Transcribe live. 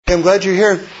I'm glad you're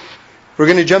here. We're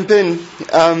going to jump in.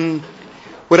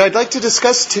 What I'd like to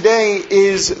discuss today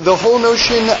is the whole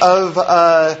notion of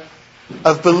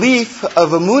belief, of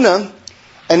emunah,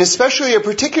 and especially a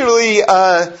particularly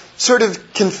sort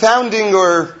of confounding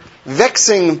or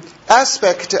vexing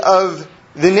aspect of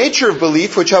the nature of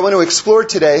belief, which I want to explore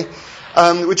today,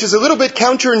 which is a little bit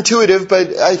counterintuitive,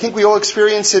 but I think we all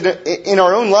experience it in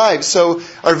our own lives. So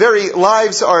our very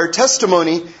lives are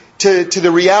testimony to the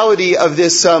reality of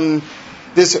this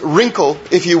wrinkle,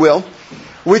 if you will,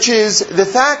 which is the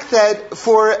fact that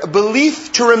for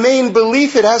belief to remain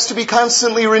belief, it has to be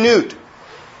constantly renewed.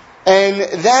 And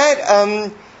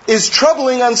that is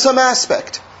troubling on some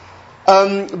aspect.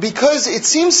 Because it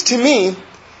seems to me,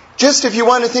 just if you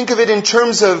want to think of it in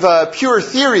terms of pure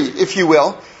theory, if you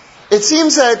will, it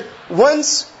seems that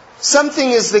once something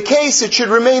is the case, it should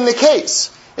remain the case.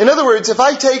 In other words, if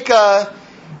I take a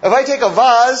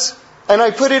vase and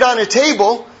I put it on a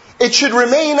table, it should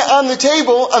remain on the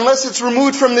table unless it's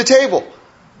removed from the table.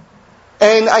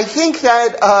 And I think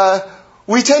that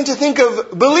we tend to think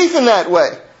of belief in that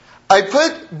way. I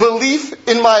put belief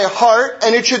in my heart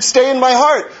and it should stay in my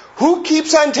heart. Who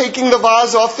keeps on taking the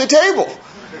vase off the table?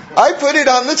 I put it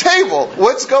on the table.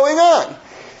 What's going on?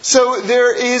 So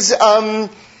there is,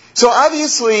 so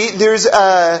obviously there's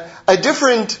a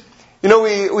different,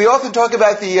 we often talk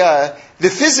about the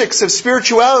physics of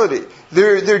spirituality.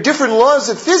 There are different laws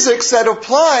of physics that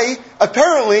apply,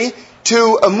 apparently,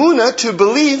 to emunah, to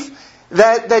belief,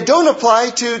 that don't apply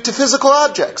to physical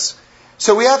objects.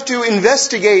 So we have to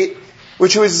investigate,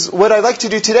 which was what I'd like to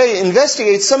do today,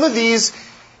 investigate some of these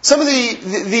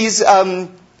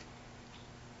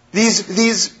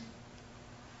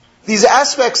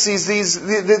aspects,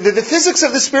 the physics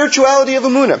of the spirituality of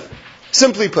emunah,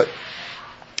 simply put.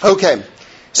 Okay,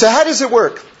 so how does it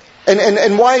work?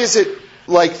 And why is it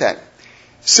like that?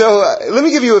 So let me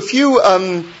give you a few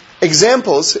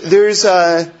examples. There's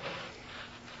a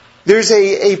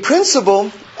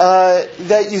principle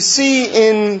that you see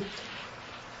in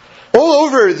all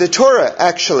over the Torah,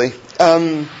 actually.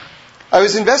 I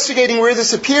was investigating where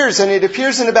this appears, and it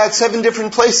appears in about 7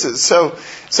 different places. So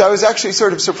I was actually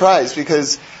sort of surprised,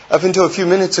 because up until a few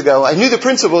minutes ago, I knew the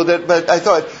principle, but I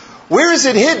thought, where is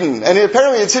it hidden? And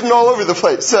apparently it's hidden all over the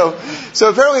place. So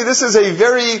apparently this is a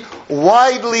very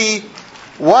widely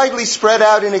spread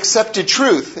out and accepted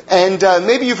truth. And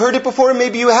maybe you've heard it before,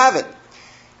 maybe you haven't.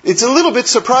 It's a little bit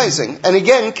surprising, and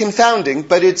again, confounding,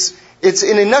 but it's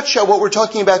in a nutshell what we're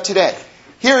talking about today.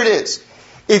 Here it is.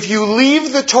 If you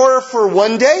leave the Torah for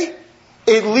 1 day,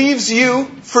 it leaves you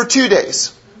for 2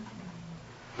 days.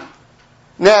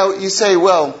 Now, you say,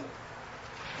 well,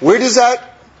 where does that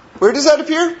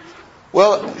appear?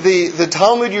 Well, the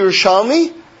Talmud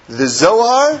Yerushalmi, the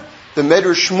Zohar, the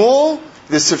Medrash Shmuel,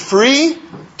 the Sifri,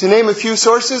 to name a few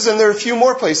sources, and there are a few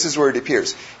more places where it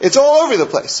appears. It's all over the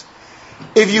place.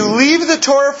 If you leave the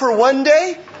Torah for 1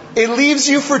 day, it leaves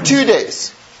you for 2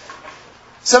 days.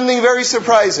 Something very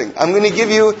surprising. I'm going to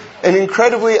give you an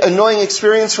incredibly annoying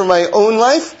experience from my own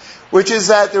life, which is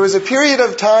that there was a period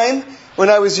of time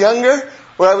when I was younger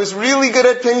where I was really good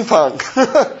at ping pong.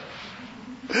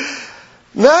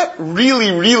 Not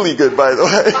really, really good, by the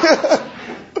way.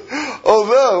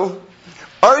 Although,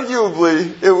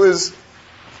 arguably, it was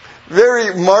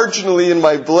very marginally in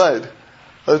my blood.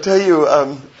 I'll tell you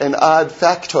an odd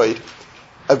factoid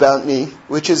about me,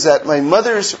 which is that my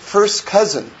mother's first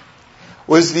cousin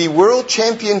was the world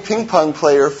champion ping pong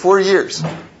player 4 years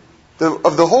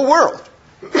of the whole world.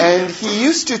 And he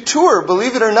used to tour,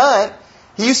 believe it or not,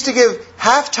 he used to give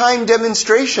halftime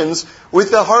demonstrations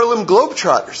with the Harlem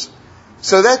Globetrotters.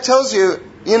 So that tells you,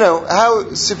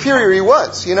 how superior he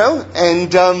was,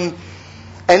 And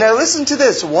now listen to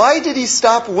this. Why did he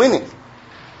stop winning?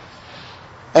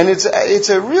 And it's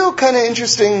a real kind of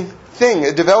interesting thing,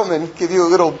 a development. Give you a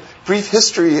little brief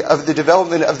history of the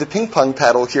development of the ping pong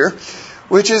paddle here,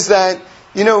 which is that,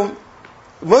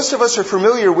 most of us are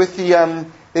familiar with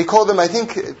they call them, I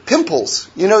think, pimples.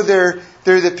 They're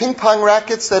the ping pong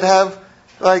rackets that have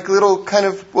like little kind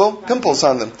of, pimples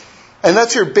on them. And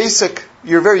that's your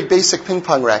very basic ping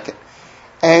pong racket.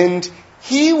 And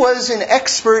he was an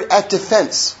expert at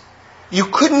defense. You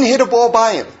couldn't hit a ball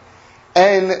by him.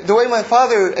 And the way my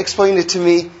father explained it to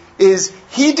me is,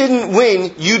 he didn't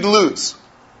win, you'd lose.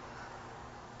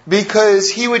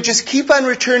 Because he would just keep on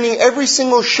returning every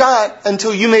single shot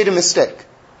until you made a mistake.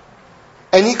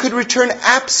 And he could return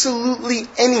absolutely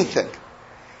anything.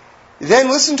 Then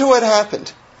listen to what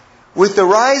happened. With the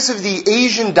rise of the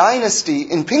Asian dynasty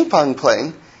in ping pong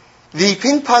playing, the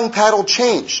ping pong paddle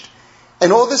changed.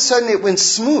 And all of a sudden it went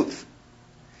smooth.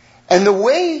 And the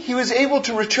way he was able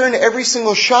to return every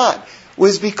single shot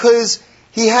was because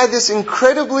he had this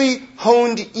incredibly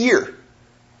honed ear.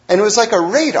 And it was like a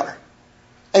radar.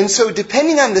 And so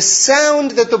depending on the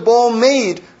sound that the ball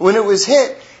made when it was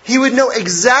hit, he would know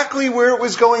exactly where it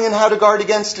was going and how to guard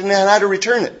against it and how to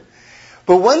return it.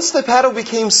 But once the paddle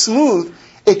became smooth,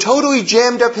 it totally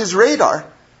jammed up his radar,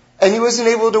 and he wasn't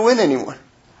able to win anymore.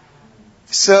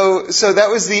 So that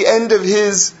was the end of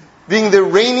his being the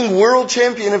reigning world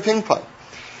champion of ping pong.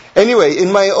 Anyway,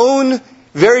 in my own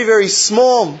very, very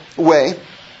small way,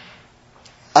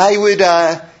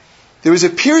 there was a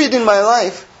period in my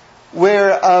life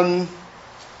where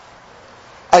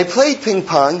I played ping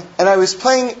pong, and I was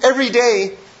playing every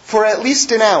day for at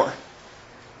least an hour.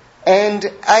 And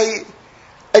I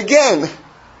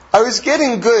was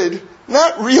getting good,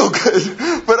 not real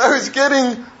good, but I was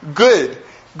getting good.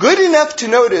 Good enough to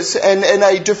notice, and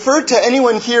I defer to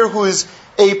anyone here who is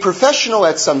a professional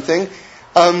at something.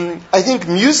 I think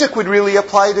music would really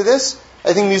apply to this.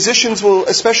 I think musicians will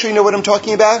especially know what I'm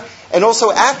talking about. And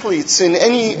also athletes in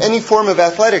any form of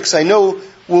athletics, I know,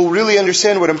 will really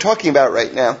understand what I'm talking about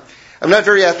right now. I'm not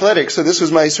very athletic, so this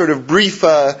was my sort of brief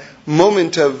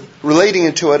moment of relating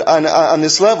into it on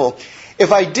this level.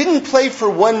 If I didn't play for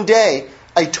one day,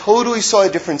 I totally saw a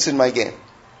difference in my game.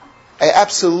 I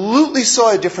absolutely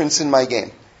saw a difference in my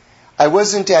game. I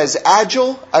wasn't as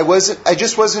agile. I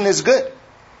just wasn't as good.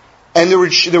 And there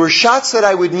were shots that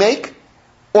I would make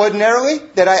ordinarily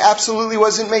that I absolutely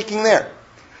wasn't making there.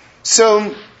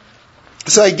 So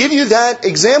I give you that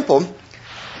example,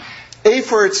 A,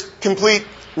 for its complete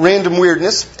random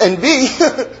weirdness, and B,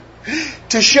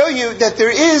 to show you that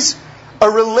there is a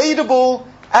relatable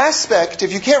aspect.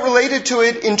 If you can't relate it to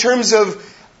it in terms of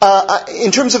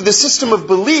the system of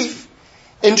belief,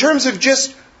 in terms of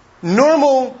just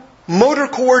normal motor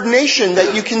coordination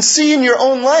that you can see in your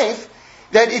own life,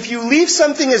 that if you leave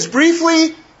something as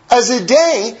briefly as a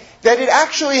day, that it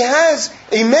actually has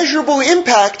a measurable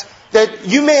impact that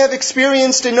you may have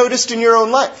experienced and noticed in your own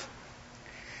life.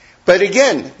 But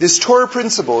again, this Torah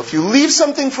principle, if you leave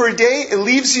something for a day, it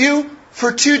leaves you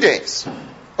for 2 days.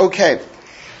 Okay.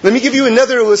 Let me give you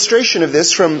another illustration of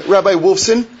this from Rabbi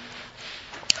Wolfson.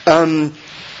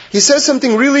 He says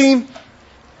something really...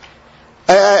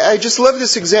 I just love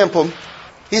this example.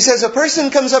 He says a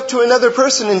person comes up to another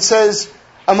person and says,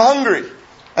 "I'm hungry."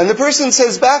 And the person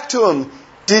says back to him,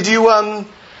 Did you have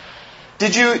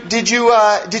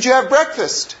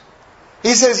breakfast?"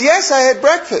 He says, "Yes, I had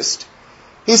breakfast."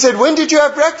 He said, "When did you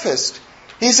have breakfast?"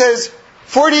 He says,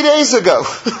 40 days ago.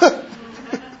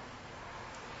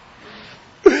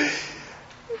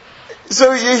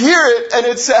 So you hear it and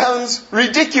it sounds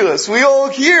ridiculous. We all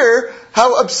hear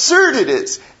how absurd it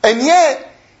is. And yet,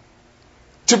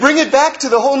 to bring it back to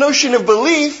the whole notion of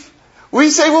belief, we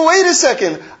say, well, wait a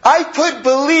second. I put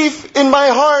belief in my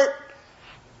heart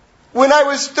when I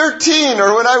was 13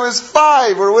 or when I was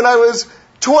 5 or when I was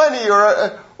 20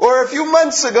 or a few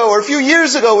months ago or a few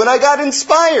years ago when I got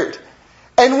inspired.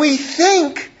 And we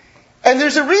think, and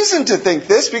there's a reason to think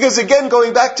this, because again,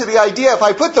 going back to the idea, if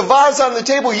I put the vase on the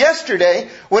table yesterday,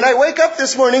 when I wake up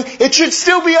this morning, it should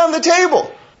still be on the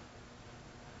table.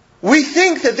 We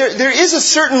think that there is a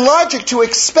certain logic to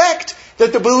expect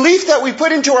that the belief that we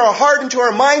put into our heart, into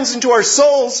our minds, into our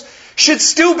souls, should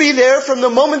still be there from the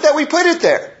moment that we put it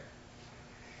there.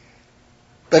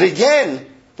 But again,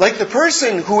 like the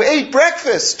person who ate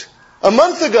breakfast a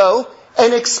month ago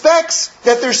and expects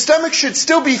that their stomach should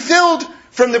still be filled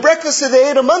from the breakfast that they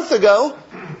ate a month ago,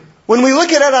 when we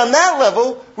look at it on that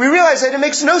level, we realize that it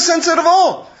makes no sense at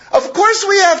all. Of course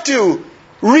we have to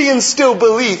reinstill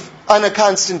belief on a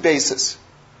constant basis.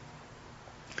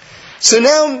 So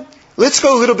now, let's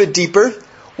go a little bit deeper.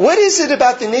 What is it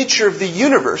about the nature of the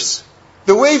universe,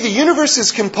 the way the universe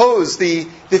is composed, the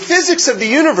physics of the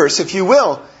universe, if you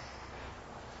will,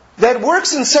 that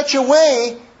works in such a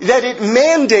way that it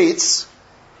mandates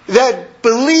that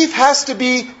belief has to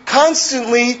be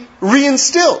constantly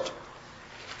reinstilled?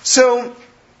 So,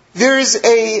 there is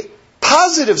a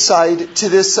positive side to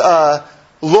this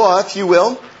law, if you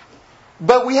will,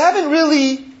 but we haven't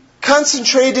really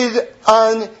concentrated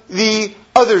on the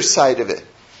other side of it.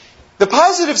 The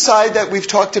positive side that we've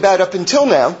talked about up until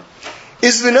now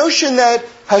is the notion that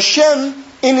Hashem,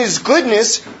 in His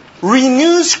goodness,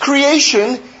 renews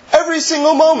creation every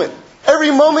single moment. Every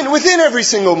moment within every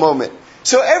single moment.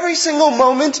 So every single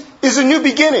moment is a new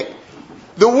beginning.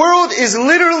 The world is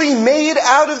literally made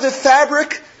out of the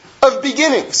fabric of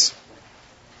beginnings.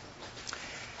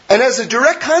 And as a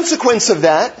direct consequence of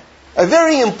that, a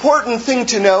very important thing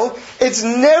to know, it's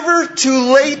never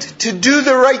too late to do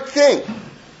the right thing.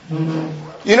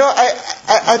 You know,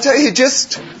 I tell you,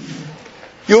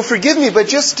 you'll forgive me, but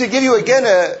just to give you again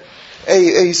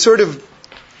a sort of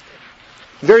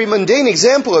very mundane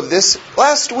example of this.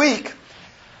 Last week,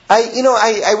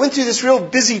 I went through this real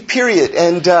busy period,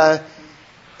 and I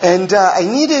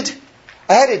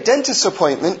had a dentist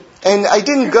appointment, and I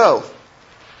didn't go,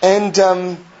 and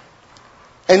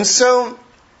so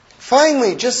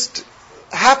finally, just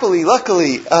happily,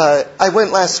 luckily, I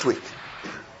went last week.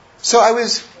 So I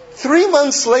was 3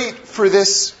 months late for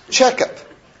this checkup.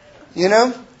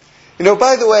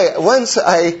 By the way,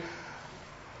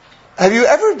 have you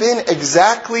ever been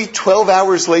exactly 12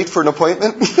 hours late for an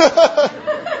appointment?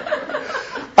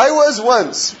 I was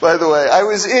once, by the way. I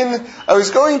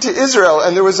was going to Israel,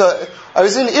 and I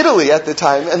was in Italy at the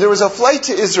time, and there was a flight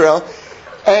to Israel,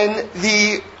 and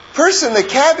the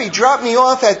cabbie dropped me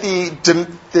off at the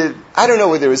I don't know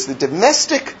whether it was the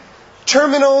domestic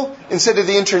terminal instead of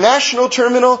the international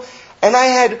terminal, and I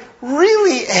had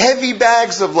really heavy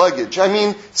bags of luggage. I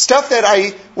mean, stuff that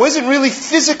I wasn't really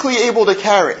physically able to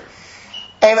carry.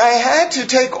 And I had to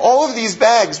take all of these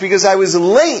bags because I was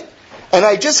late, and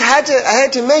I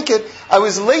had to make it. I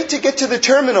was late to get to the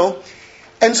terminal,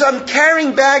 and so I'm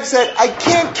carrying bags that I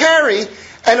can't carry,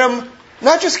 and I'm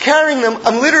not just carrying them,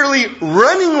 I'm literally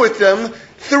running with them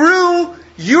through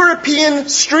European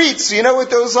streets, with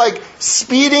those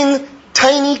speeding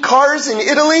tiny cars in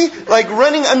Italy,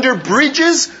 running under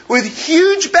bridges with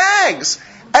huge bags.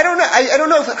 I don't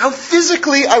know how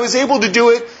physically I was able to do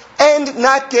it and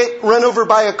not get run over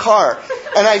by a car.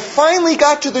 And I finally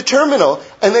got to the terminal,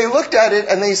 and they looked at it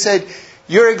and they said,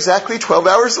 "You're exactly 12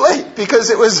 hours late," because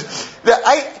it was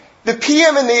the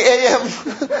PM and the AM.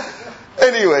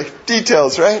 Anyway,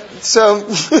 details, right? So,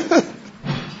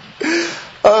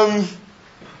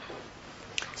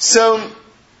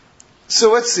 so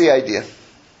what's the idea?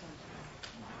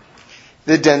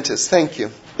 The dentist, thank you.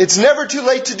 It's never too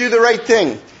late to do the right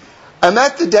thing. I'm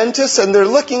at the dentist, and they're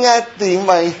looking at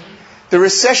the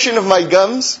recession of my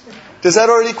gums. Does that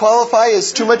already qualify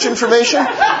as too much information?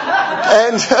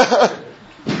 And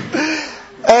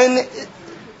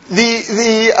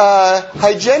the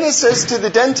hygienist says to the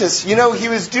dentist, he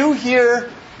was due here.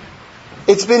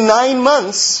 It's been 9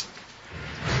 months,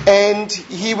 and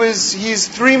he's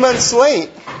 3 months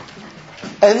late.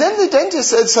 And then the dentist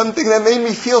said something that made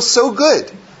me feel so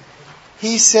good.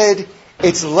 He said,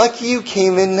 "It's lucky you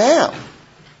came in now."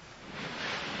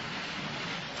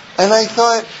 And I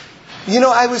thought,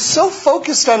 I was so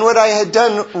focused on what I had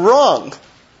done wrong,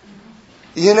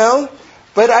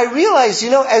 But I realized,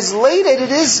 as late as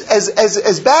it is,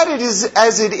 as bad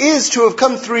as it is to have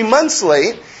come 3 months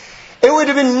late, it would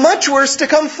have been much worse to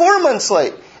come 4 months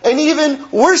late. And even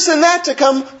worse than that to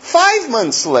come 5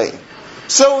 months late.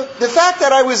 So the fact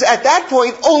that I was at that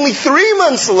point only 3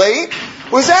 months late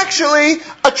was actually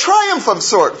a triumph of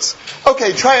sorts.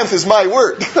 Okay, triumph is my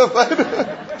word.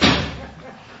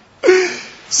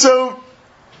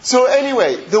 So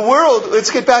anyway, the world, let's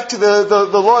get back to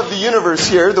the law of the universe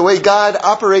here, the way God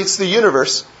operates the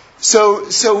universe.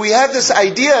 So we have this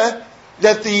idea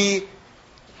that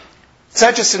it's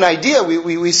not just an idea,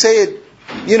 we say it,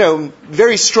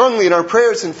 very strongly in our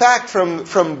prayers. In fact,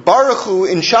 from Baruch Hu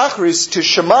in Shacharis to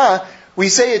Shema, we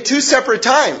say it 2 separate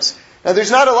times. Now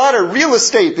there's not a lot of real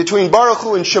estate between Baruch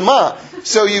Hu and Shema,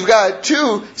 so you've got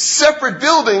 2 separate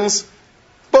buildings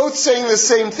both saying the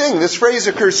same thing. This phrase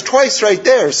occurs twice right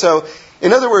there. So,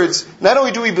 in other words, not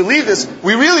only do we believe this,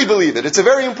 we really believe it. It's a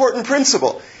very important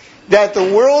principle. That the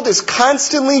world is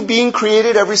constantly being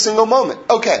created every single moment.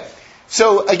 Okay.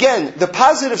 So, again, the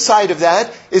positive side of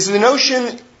that is the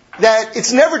notion that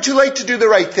it's never too late to do the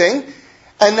right thing,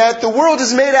 and that the world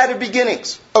is made out of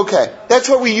beginnings. Okay. That's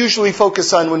what we usually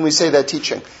focus on when we say that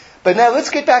teaching. But now let's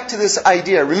get back to this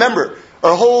idea. Remember,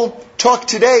 our whole talk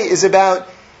today is about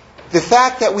the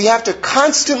fact that we have to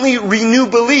constantly renew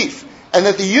belief, and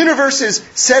that the universe is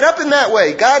set up in that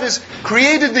way. God has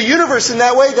created the universe in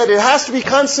that way that it has to be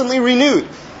constantly renewed.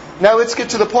 Now let's get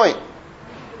to the point.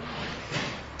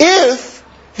 If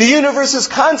the universe is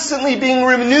constantly being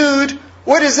renewed,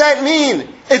 what does that mean?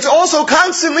 It's also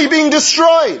constantly being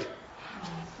destroyed.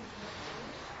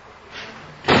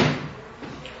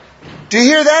 Do you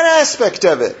hear that aspect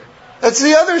of it? That's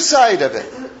the other side of it.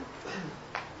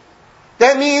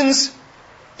 That means,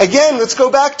 again, let's go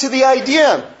back to the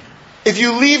idea. If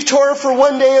you leave Torah for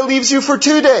 1 day, it leaves you for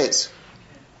 2 days.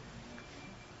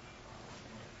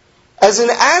 As an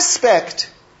aspect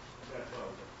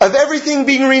of everything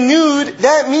being renewed,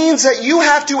 that means that you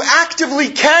have to actively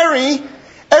carry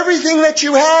everything that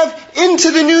you have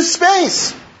into the new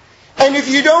space. And if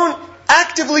you don't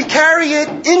actively carry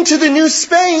it into the new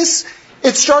space,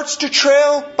 it starts to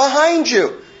trail behind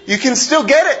you. You can still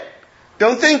get it.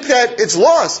 Don't think that it's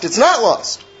lost. It's not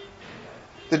lost.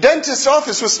 The dentist's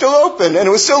office was still open, and it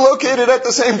was still located at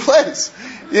the same place.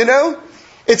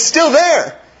 It's still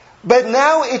there. But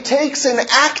now it takes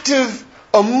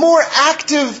a more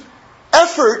active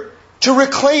effort to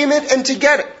reclaim it and to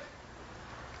get it.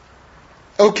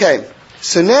 Okay,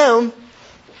 so now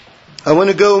I want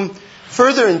to go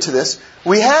further into this.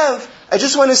 I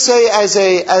just want to say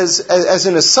as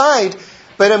an aside,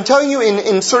 but I'm telling you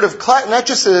in sort of not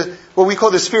just what we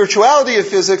call the spirituality of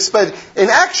physics, but in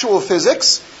actual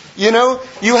physics, you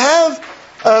have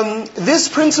this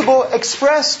principle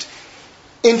expressed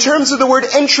in terms of the word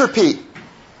entropy.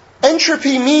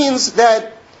 Entropy means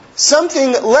that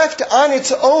something left on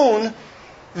its own,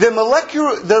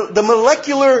 the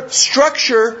molecular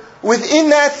structure within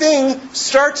that thing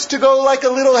starts to go like a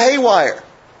little haywire.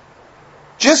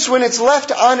 Just when it's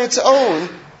left on its own,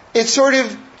 it sort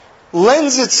of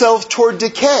lends itself toward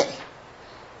decay.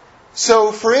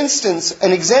 So, for instance,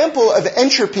 an example of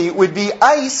entropy would be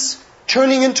ice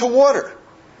turning into water.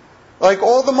 Like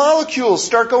all the molecules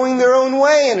start going their own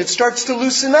way and it starts to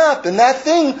loosen up, and that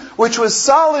thing which was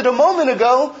solid a moment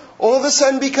ago all of a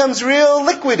sudden becomes real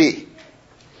liquidy.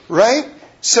 Right?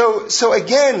 So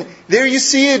again, there you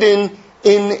see it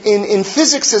in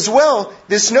physics as well,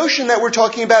 this notion that we're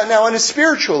talking about now on a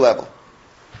spiritual level.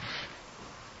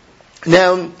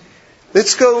 Now,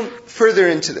 let's go further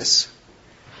into this.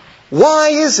 Why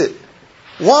is it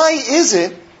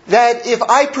that if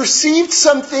I perceived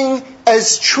something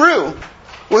as true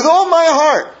with all my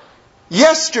heart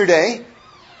yesterday,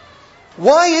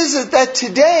 why is it that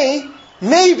today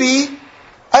maybe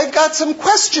I've got some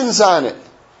questions on it?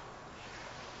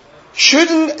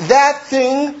 Shouldn't that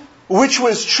thing which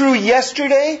was true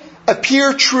yesterday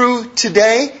appear true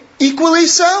today equally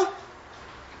so?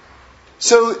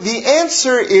 So the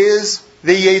answer is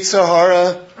the Yetzer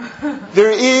Hara.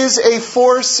 There is a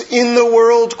force in the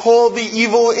world called the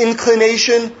evil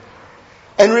inclination.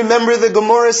 And remember, the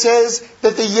Gemara says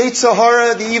that the Yetzer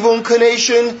Hara, the evil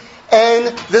inclination,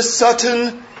 and the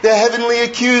Satan, the heavenly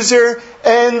accuser,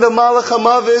 and the Malach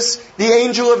HaMavis, the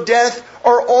angel of death,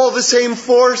 are all the same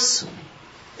force.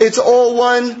 It's all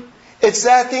one. It's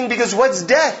that thing, because what's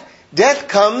death? Death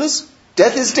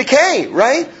is decay,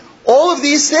 right? All of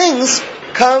these things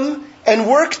come and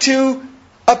work to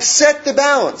upset the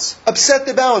balance.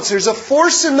 There's a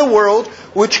force in the world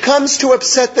which comes to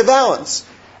upset the balance.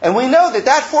 And we know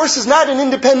that force is not an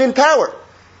independent power.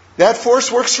 That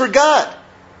force works for God.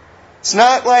 It's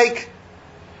not like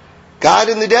God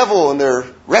and the devil and they're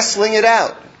wrestling it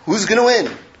out. Who's going to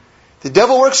win? The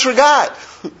devil works for God.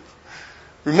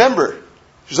 Remember,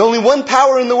 there's only one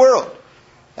power in the world.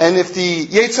 And if the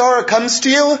Yetzer Hara comes to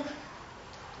you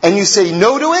and you say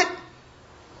no to it,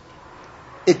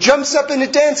 it jumps up and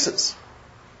it dances.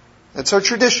 That's our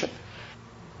tradition.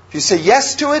 If you say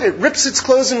yes to it, it rips its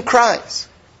clothes and cries.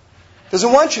 It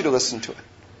doesn't want you to listen to it.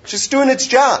 It's just doing its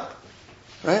job.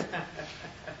 Right?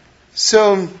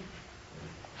 So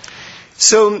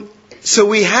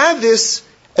we have this,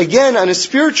 again, on a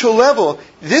spiritual level,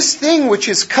 this thing which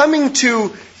is coming to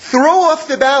throw off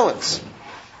the balance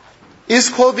is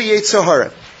called the Yetzer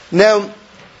Hara. Now,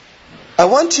 I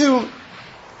want to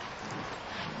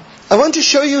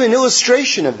show you an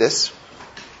illustration of this.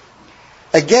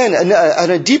 Again,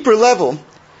 on a deeper level,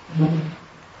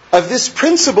 of this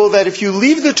principle that if you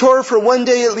leave the Torah for one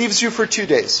day, it leaves you for 2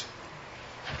 days.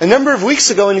 A number of weeks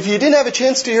ago, and if you didn't have a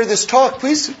chance to hear this talk,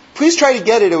 please try to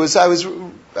get it.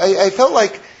 I felt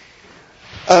like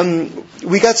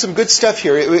we got some good stuff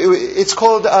here. It's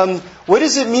called "What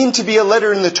Does It Mean to Be a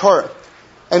Letter in the Torah?"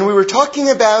 And we were talking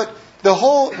about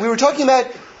Rav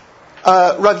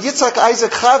Yitzhak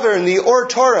Isaac Chaver in the Or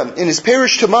Torah, in his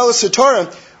Perush Tamalis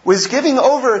Torah, was giving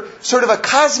over sort of a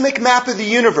cosmic map of the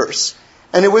universe.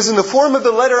 And it was in the form of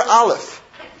the letter Aleph.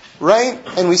 Right?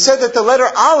 And we said that the letter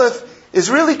Aleph is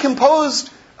really composed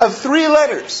of 3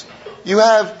 letters. You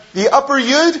have the upper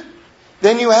Yud,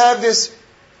 then you have this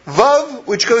Vav,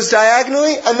 which goes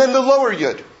diagonally, and then the lower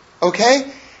Yud. Okay?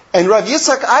 And Rav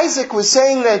Yitzhak Isaac was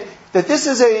saying that this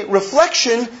is a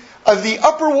reflection of the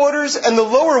upper waters and the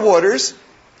lower waters.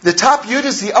 The top Yud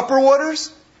is the upper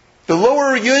waters, the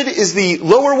lower Yud is the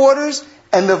lower waters,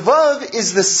 and the Vav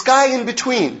is the sky in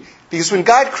between. Because when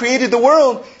God created the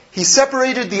world, He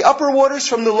separated the upper waters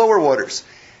from the lower waters.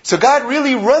 So God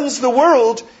really runs the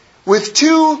world with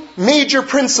 2 major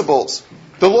principles.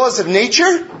 The laws of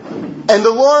nature and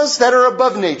the laws that are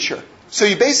above nature. So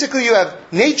you have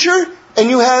nature and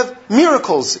you have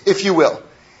miracles, if you will.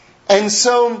 And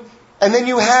then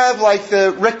you have like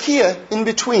the rakia in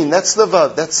between. That's the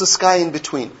Vav. That's the sky in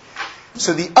between.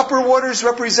 So the upper waters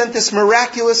represent this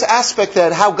miraculous aspect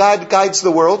that how God guides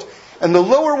the world. And the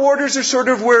lower waters are sort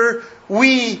of where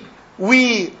we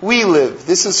live.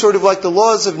 This is sort of like the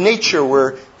laws of nature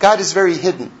where God is very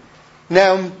hidden.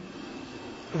 Now,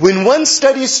 when one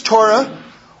studies Torah,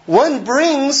 one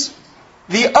brings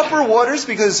the upper waters,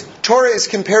 because Torah is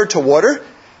compared to water.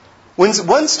 When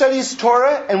one studies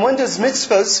Torah and one does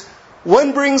mitzvahs,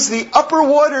 one brings the upper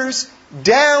waters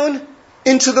down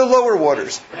into the lower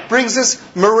waters. Brings this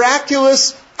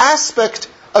miraculous aspect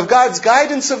of God's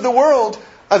guidance of the world,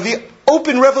 of the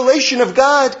open revelation of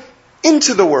God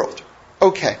into the world.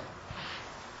 Okay.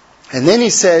 And then he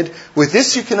said, with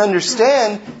this you can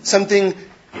understand something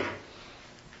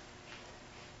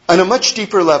on a much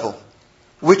deeper level,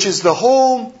 which is the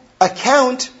whole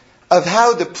account of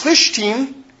how the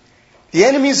Plishtim, the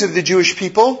enemies of the Jewish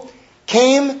people,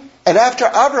 came, and after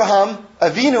Abraham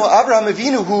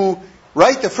Avinu, who,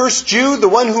 right, the first Jew, the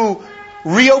one who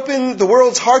reopened the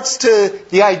world's hearts to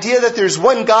the idea that there's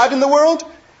one God in the world,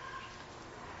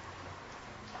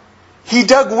 he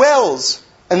dug wells,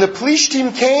 and the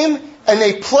Plishtim came and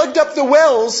they plugged up the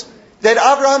wells that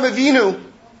Abraham Avinu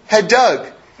had dug.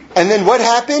 And then what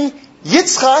happened?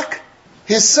 Yitzchak,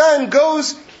 his son,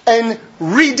 goes and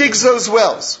redigs those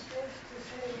wells.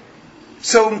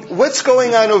 So what's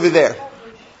going on over there?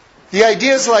 The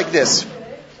idea is like this.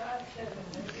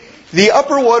 The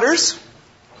upper waters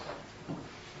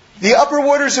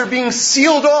are being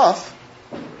sealed off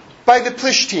by the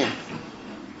Plishtim.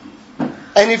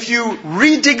 And if you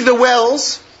redig the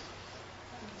wells,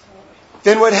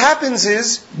 then what happens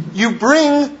is you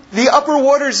bring the upper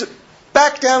waters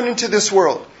back down into this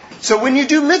world. So when you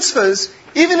do mitzvahs,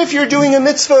 even if you're doing a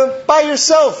mitzvah by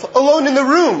yourself, alone in the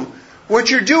room, what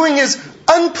you're doing is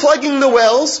unplugging the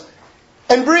wells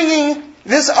and bringing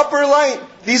this upper light,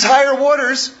 these higher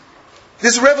waters,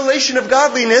 this revelation of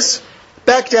godliness,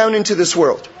 back down into this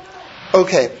world.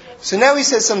 Okay, so now he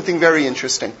says something very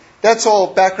interesting. That's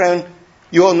all background.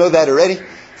 You all know that already.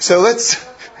 So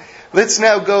let's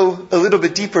now go a little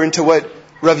bit deeper into what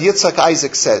Rav Yitzchak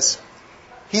Isaac says.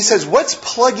 He says, what's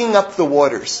plugging up the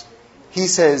waters? He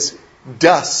says,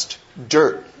 dust,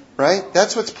 dirt, right?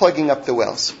 That's what's plugging up the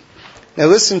wells. Now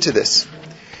listen to this.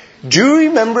 Do you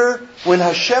remember when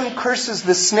Hashem curses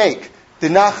the snake, the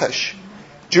Nachash?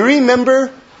 Do you remember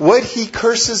what he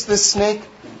curses the snake?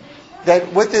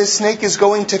 What the snake is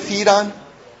going to feed on?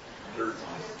 Dirt.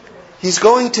 He's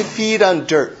going to feed on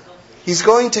dirt. He's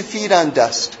going to feed on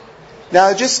dust. Now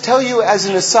I'll just tell you as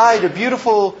an aside a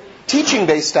beautiful teaching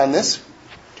based on this.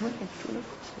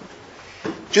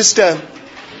 Just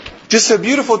a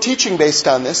beautiful teaching based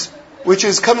on this, which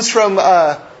comes from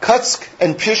Kutsk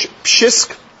and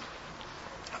Pshisk.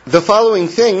 The following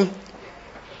thing,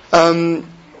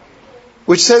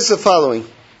 which says the following,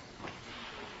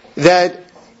 that,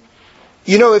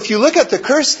 if you look at the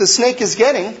curse the snake is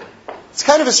getting, it's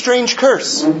kind of a strange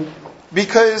curse.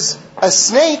 Because a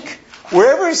snake,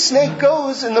 wherever a snake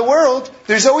goes in the world,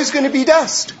 there's always going to be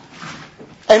dust.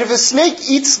 And if a snake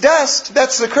eats dust,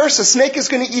 that's the curse. A snake is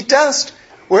going to eat dust.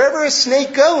 Wherever a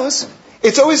snake goes,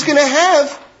 it's always going to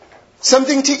have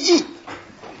something to eat.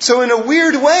 So in a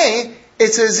weird way,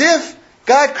 it's as if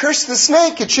God cursed the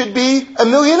snake. It should be a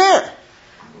millionaire.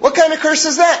 What kind of curse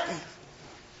is that?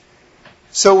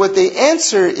 So what they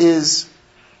answer is,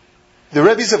 the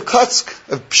Rebbes of Kutsk,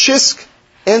 of Pshisk,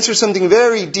 answer something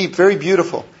very deep, very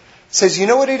beautiful. It says, you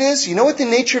know what it is? You know what the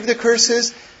nature of the curse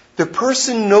is? The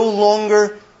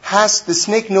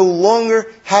snake no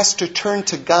longer has to turn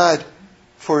to God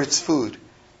for its food.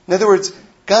 In other words,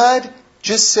 God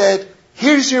just said,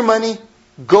 here's your money,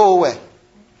 go away.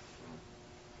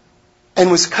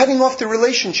 And was cutting off the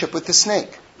relationship with the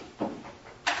snake.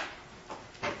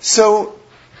 So,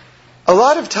 a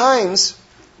lot of times,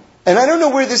 and I don't know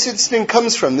where this incident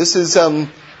comes from. This is,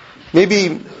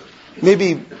 maybe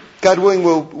God willing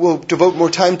we'll devote more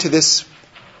time to this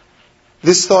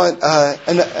thought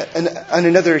on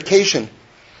another occasion.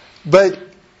 But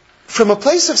from a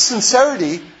place of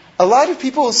sincerity, a lot of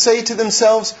people will say to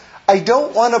themselves, I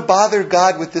don't want to bother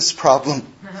God with this problem.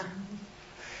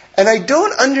 And I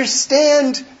don't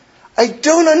understand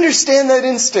that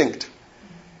instinct.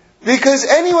 Because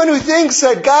anyone who thinks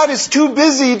that God is too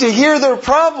busy to hear their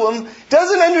problem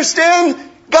doesn't understand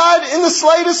God in the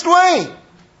slightest way.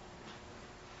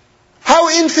 How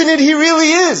infinite He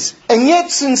really is. And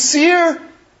yet sincere,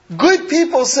 good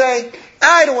people say,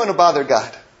 I don't want to bother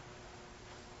God.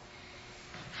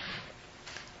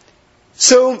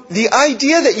 So the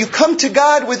idea that you come to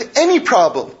God with any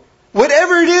problem,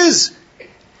 whatever it is,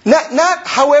 not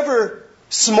however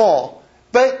small,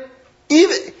 but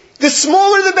even the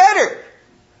smaller the better.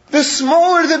 The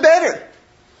smaller the better.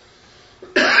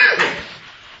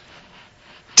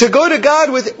 To go to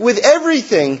God with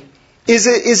everything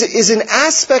is an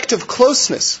aspect of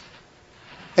closeness.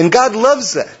 And God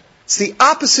loves that. It's the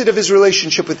opposite of his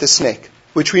relationship with the snake,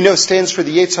 which we know stands for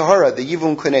the Yetzer Hara, the evil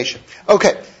inclination.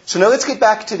 Okay, so now let's get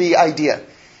back to the idea.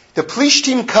 The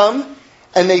Plishtim come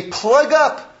and they plug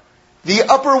up the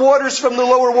upper waters from the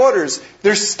lower waters.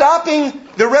 They're stopping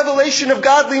the revelation of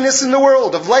godliness in the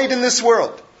world, of light in this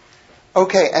world.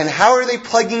 Okay, and how are they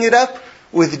plugging it up?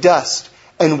 With dust.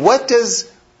 And what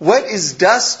is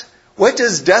dust? What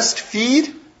does dust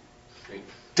feed?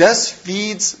 Dust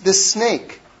feeds the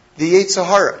snake, the Yetzer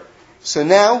Hara. So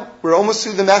now, we're almost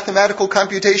through the mathematical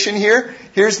computation here.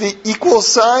 Here's the equal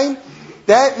sign.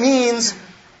 That means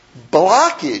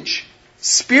blockage,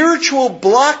 spiritual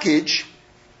blockage,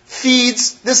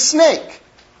 feeds the snake,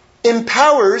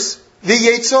 empowers the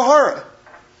Yetzer Hara.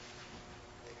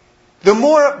 The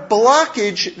more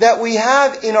blockage that we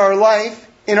have in our life,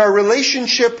 in our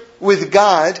relationship with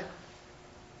God,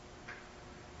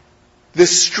 the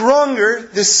stronger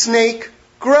the snake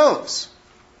grows.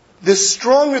 The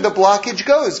stronger the blockage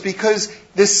goes, because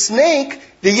the snake,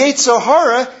 the Yetzer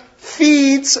Hara,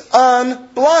 feeds on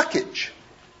blockage.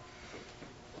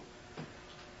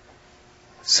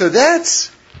 So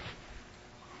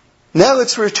now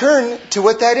let's return to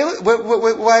why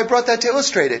I brought that to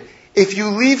illustrate it. If you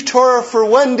leave Torah for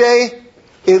one day,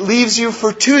 it leaves you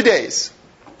for 2 days.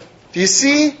 Do you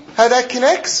see how that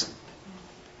connects?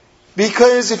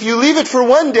 Because if you leave it for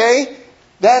one day,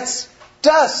 that's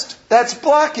dust, that's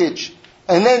blockage.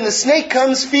 And then the snake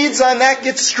comes, feeds on that,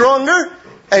 gets stronger,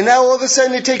 and now all of a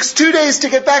sudden it takes 2 days to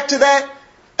get back to that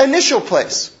initial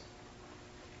place.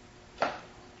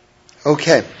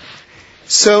 Okay,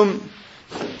 so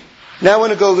now I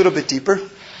want to go a little bit deeper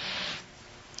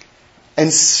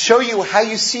and show you how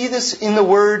you see this in the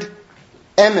word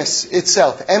emes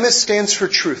itself. Emes stands for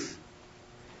truth.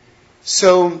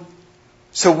 So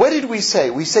what did we say?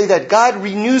 We say that God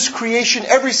renews creation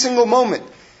every single moment,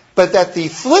 but that the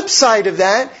flip side of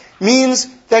that means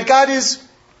that God is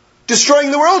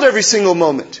destroying the world every single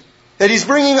moment, that He's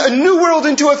bringing a new world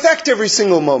into effect every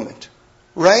single moment,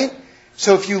 right?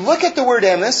 So if you look at the word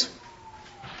emes,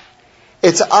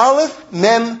 it's Aleph,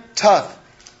 Mem, Tav.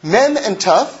 Mem and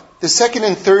Tav, the second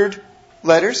and third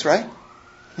letters, right?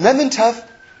 Mem and Tav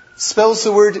spells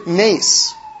the word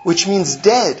mace, which means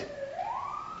dead.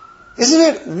 Isn't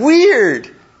it weird?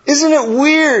 Isn't it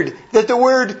weird that the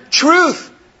word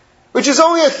truth, which is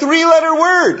only a 3-letter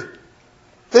word,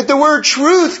 that the word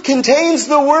truth contains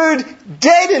the word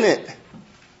dead in it?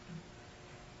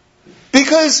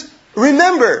 Because,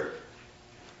 remember,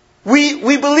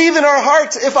 we believe in our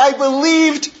hearts. If I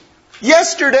believed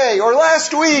yesterday or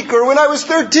last week or when I was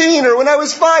 13 or when I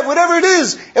was 5, whatever it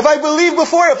is, if I believed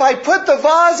before, if I put the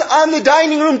vase on the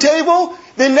dining room table,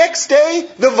 the next day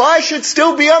the vase should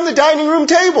still be on the dining room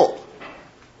table.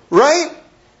 Right?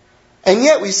 And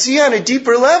yet we see on a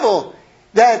deeper level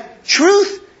that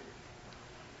truth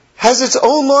has its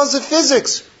own laws of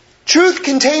physics. Truth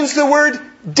contains the word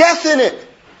death in it,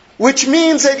 which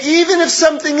means that even if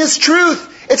something is truth,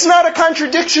 it's not a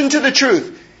contradiction to the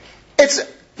truth. It's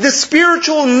the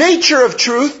spiritual nature of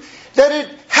truth that it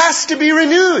has to be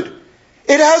renewed.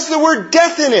 It has the word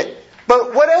death in it.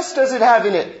 But what else does it have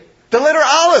in it? The letter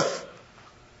Aleph.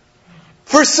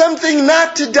 For something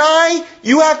not to die,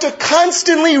 you have to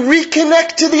constantly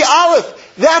reconnect to the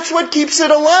Aleph. That's what keeps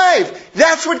it alive.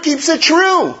 That's what keeps it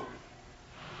true.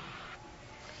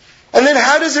 And then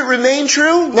how does it remain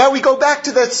true? Now we go back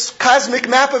to the cosmic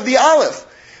map of the Aleph.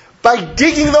 By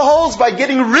digging the holes, by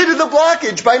getting rid of the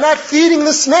blockage, by not feeding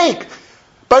the snake,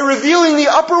 by revealing the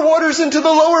upper waters into the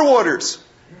lower waters,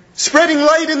 spreading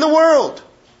light in the world.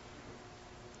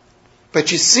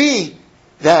 But you see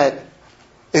that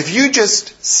if you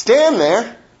just stand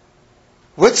there,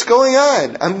 what's going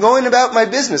on? I'm going about my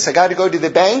business. I got to go to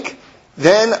the bank.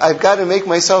 Then I've got to make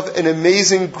myself an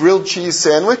amazing grilled cheese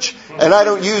sandwich. And I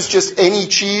don't use just any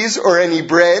cheese or any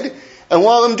bread. And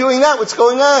while I'm doing that, what's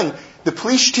going on? The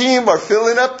police team are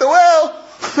filling up the well.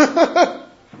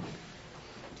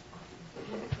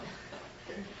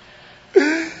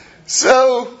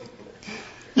 So,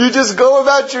 you just go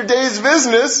about your day's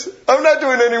business. I'm not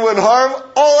doing anyone harm.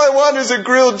 All I want is a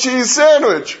grilled cheese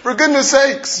sandwich. For goodness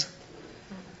sakes.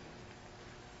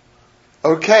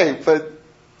 Okay, but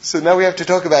so now we have to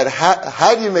talk about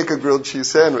how do you make a grilled cheese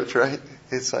sandwich, right?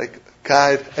 It's like,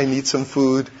 God, I need some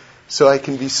food so I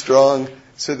can be strong,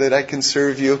 so that I can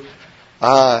serve you.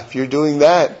 If you're doing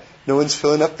that, no one's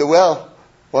filling up the well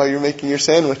while you're making your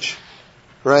sandwich.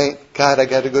 Right? God, I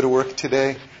got to go to work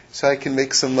today so I can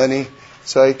make some money,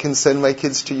 so I can send my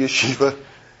kids to yeshiva.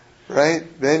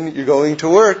 Right? Then you're going to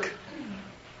work.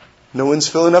 No one's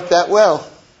filling up that well.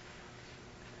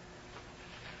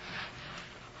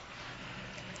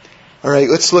 All right,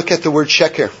 let's look at the word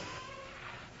sheker.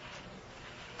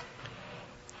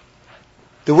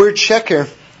 The word sheker,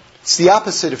 it's the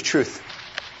opposite of truth.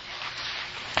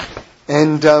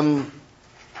 And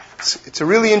it's a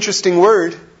really interesting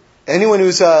word. Anyone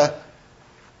who's... I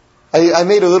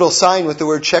made a little sign with the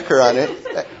word sheker on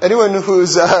it. Anyone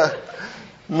who's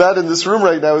not in this room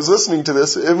right now is listening to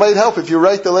this. It might help if you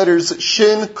write the letters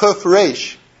Shin, Kuf,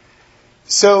 Resh.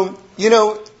 So,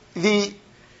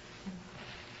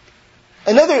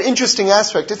 another interesting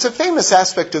aspect, it's a famous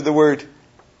aspect of the word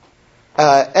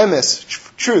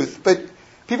emes, truth, but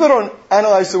people don't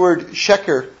analyze the word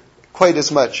sheker quite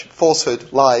as much,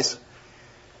 falsehood, lies.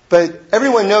 But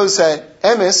everyone knows that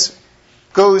emes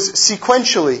goes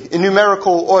sequentially in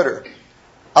numerical order.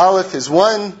 Aleph is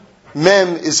 1,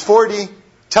 Mem is 40,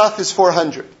 Taf is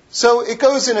 400. So it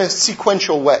goes in a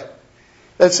sequential way.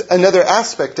 That's another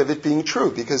aspect of it being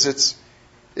true, because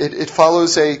it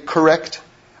follows a correct,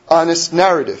 honest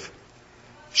narrative.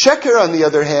 Sheker, on the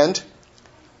other hand,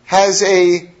 has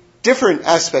a different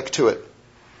aspect to it.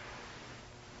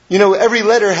 Every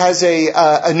letter has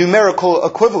a numerical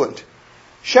equivalent.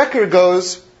 Sheker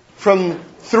goes from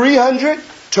 300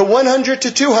 to 100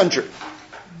 to 200.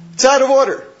 It's out of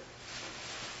order.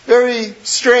 Very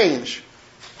strange.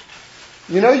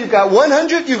 You've got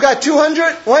 100, you've got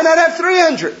 200, why not have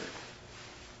 300?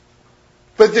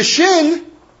 But the shin,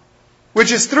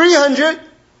 which is 300,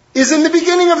 is in the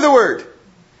beginning of the word.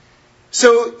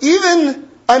 So even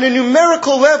on a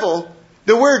numerical level,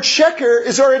 the word sheker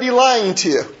is already lying to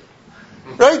you.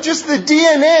 Right? Just the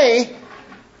DNA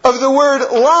of the word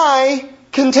lie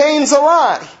contains a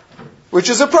lie, which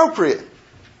is appropriate.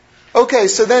 Okay,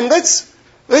 so then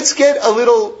let's get a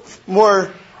little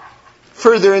more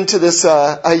further into this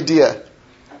idea.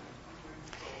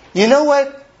 You know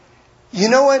what?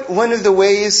 One of the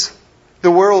ways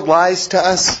the world lies to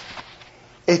us,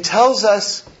 it tells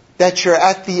us that you're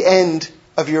at the end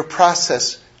of your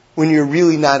process when you're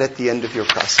really not at the end of your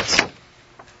process.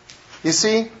 You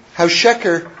see how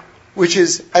sheker, which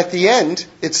is at the end,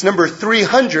 it's number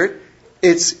 300,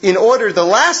 it's in order, the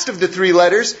last of the three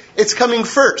letters, it's coming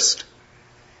first.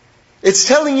 It's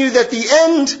telling you that the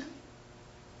end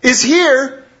is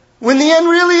here when the end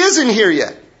really isn't here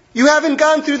yet. You haven't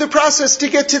gone through the process to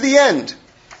get to the end.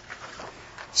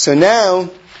 So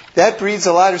now, that breeds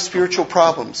a lot of spiritual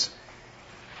problems.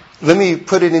 Let me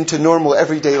put it into normal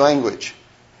everyday language.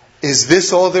 Is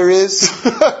this all there is?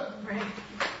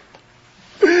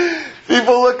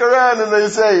 People look around and they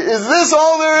say, is this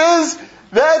all there is?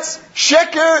 That's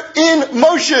sheker in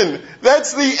motion.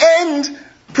 That's the end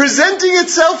presenting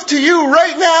itself to you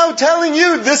right now, telling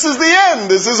you this is the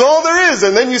end. This is all there is.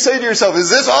 And then you say to yourself, is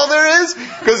this all there is?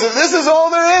 Because if this is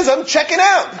all there is, I'm checking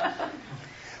out.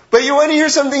 But you want to hear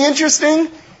something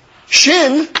interesting?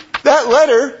 Shin, that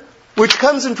letter, which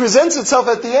comes and presents itself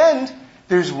at the end,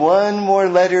 there's one more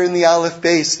letter in the Aleph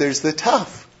base. There's the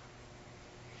Taf.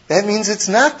 That means it's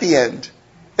not the end.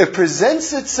 It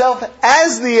presents itself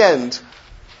as the end.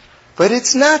 But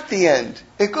it's not the end.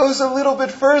 It goes a little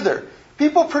bit further.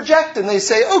 People project and they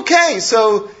say, okay,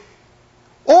 so...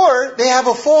 Or they have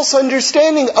a false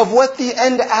understanding of what the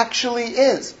end actually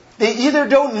is. They either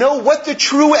don't know what the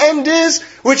true end is,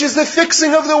 which is the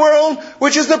fixing of the world,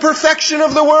 which is the perfection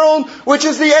of the world, which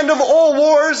is the end of all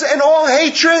wars and all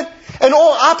hatred and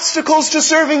all obstacles to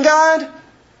serving God.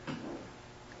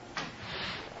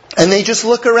 And they just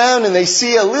look around and they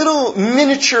see a little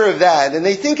miniature of that, and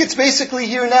they think it's basically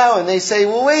here now, and they say,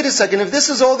 well, wait a second, if this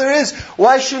is all there is,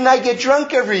 why shouldn't I get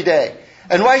drunk every day?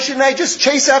 And why shouldn't I just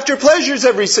chase after pleasures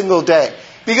every single day?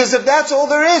 Because if that's all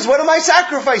there is, what am I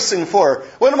sacrificing for?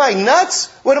 What am I, nuts?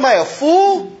 What am I, a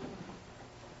fool?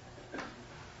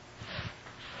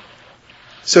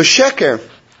 So sheker,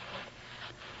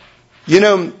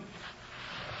 sheker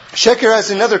has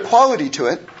another quality to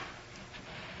it,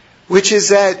 which is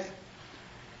that,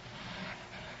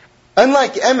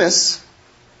 unlike emes,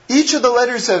 each of the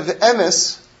letters of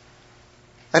emes,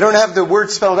 I don't have the word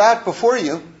spelled out before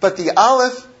you, but the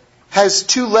aleph has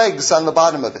two legs on the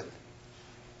bottom of it.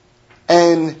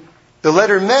 And the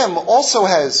letter mem also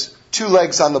has two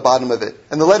legs on the bottom of it.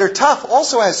 And the letter taf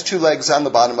also has two legs on the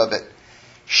bottom of it.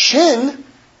 Shin,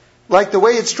 like the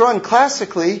way it's drawn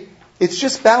classically, it's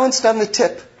just balanced on the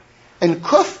tip. And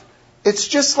kuf, it's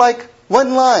just like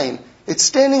one line. It's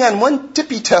standing on one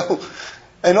tippy toe.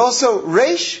 And also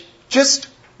resh, just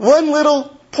one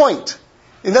little point.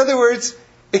 In other words,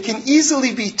 it can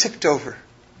easily be tipped over.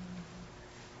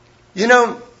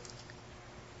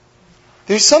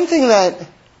 There's something that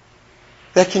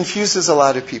confuses a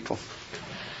lot of people.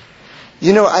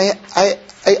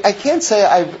 I can't say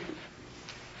I've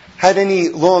had any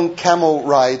long camel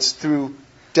rides through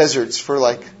deserts for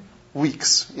like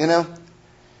weeks, you know?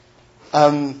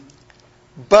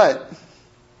 But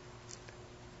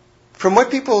from what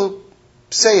people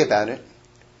say about it,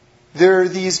 there are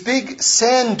these big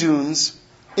sand dunes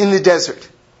in the desert.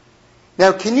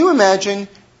 Now, can you imagine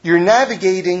you're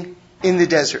navigating in the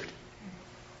desert?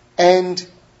 And,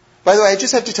 by the way, I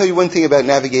just have to tell you one thing about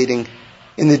navigating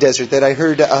in the desert that I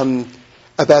heard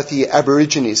about the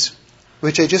Aborigines,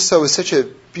 which I just thought was such a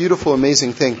beautiful,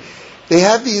 amazing thing. They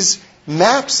have these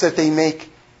maps that they make.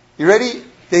 You ready?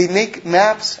 They make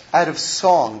maps out of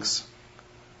songs.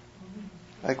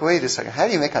 Like, wait a second, how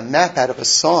do you make a map out of a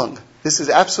song? This is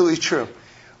absolutely true.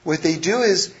 What they do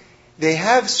is they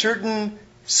have certain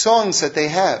songs that they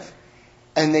have,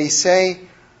 and they say,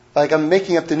 like I'm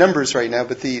making up the numbers right now,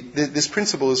 but this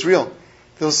principle is real.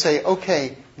 They'll say,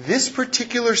 okay, this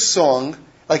particular song,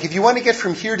 like if you want to get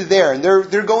from here to there, and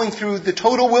they're going through the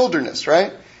total wilderness,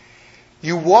 right?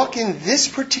 You walk in this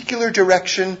particular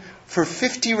direction for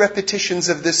 50 repetitions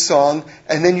of this song,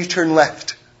 and then you turn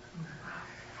left.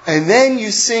 And then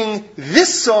you sing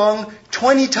this song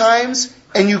 20 times,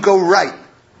 and you go right.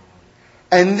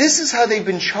 And this is how they've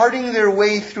been charting their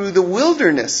way through the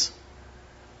wilderness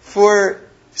for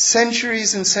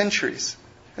centuries and centuries.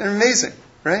 And amazing,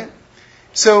 right?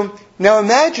 So now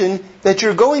imagine that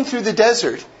you're going through the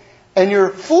desert, and you're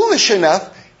foolish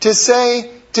enough to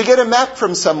get a map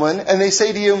from someone, and they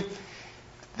say to you,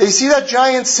 they see that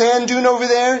giant sand dune over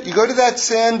there? You go to that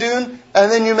sand dune,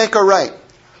 and then you make a right.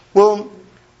 Well,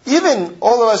 even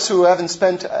all of us who haven't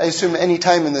spent, I assume, any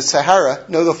time in the Sahara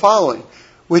know the following,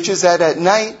 which is that at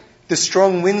night the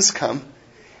strong winds come,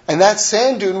 and that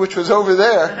sand dune which was over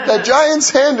there, that giant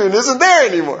sand dune isn't there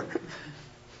anymore.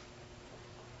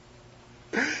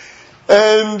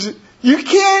 And you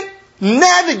can't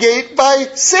navigate by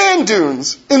sand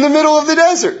dunes in the middle of the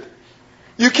desert.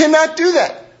 You cannot do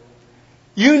that.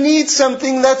 You need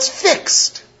something that's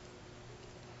fixed.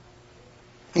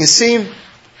 You see,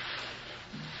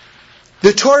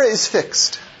 the Torah is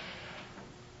fixed.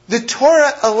 The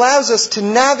Torah allows us to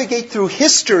navigate through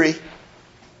history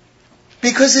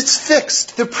because it's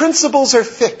fixed. The principles are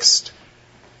fixed.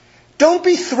 Don't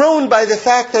be thrown by the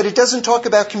fact that it doesn't talk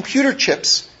about computer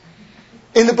chips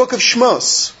in the book of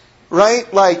Shmos,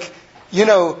 right? Like,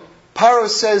 Paro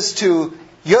says to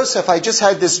Yosef, I just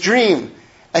had this dream.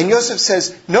 And Yosef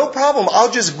says, no problem, I'll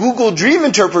just Google dream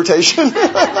interpretation.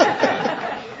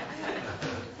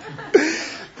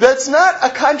 That's not a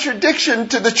contradiction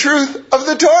to the truth of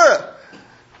the Torah.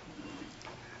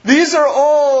 These are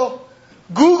all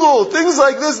Google, things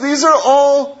like this, these are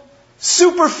all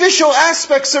superficial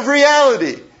aspects of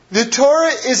reality. The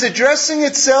Torah is addressing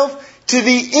itself to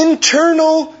the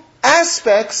internal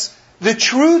aspects, the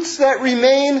truths that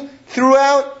remain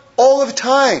throughout all of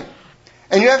time.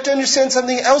 And you have to understand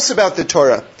something else about the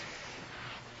Torah.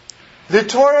 The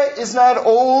Torah is not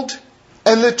old,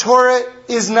 and the Torah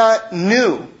is not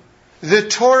new. The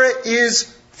Torah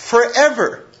is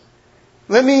forever.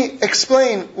 Let me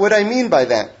explain what I mean by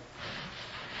that.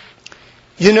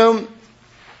 You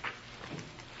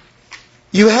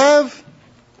have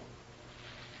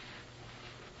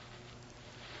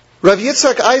Rav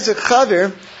Yitzhak Isaac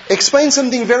Chaver explains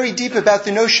something very deep about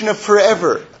the notion of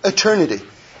forever, eternity.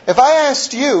 If I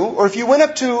asked you, or if you went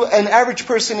up to an average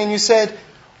person and you said,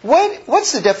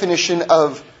 what's the definition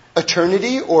of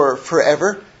eternity or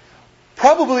forever?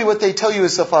 Probably what they tell you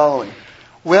is the following.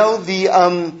 Well, the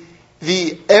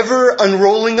ever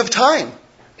unrolling of time.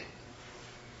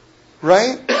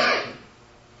 Right?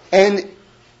 And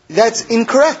that's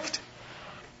incorrect.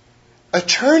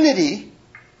 Eternity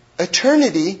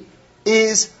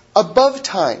is above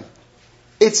time.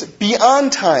 It's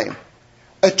beyond time.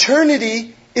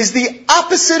 Eternity is the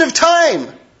opposite of time.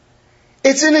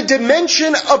 It's in a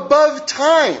dimension above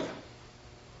time.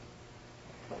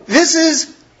 This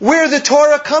is where the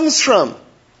Torah comes from.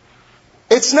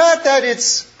 It's not that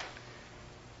it's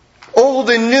old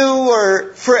and new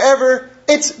or forever.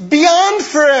 It's beyond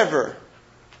forever.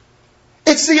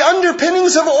 It's the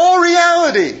underpinnings of all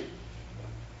reality.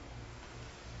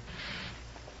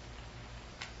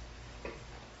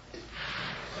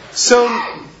 So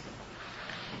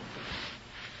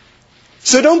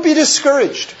don't be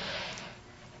discouraged.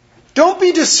 Don't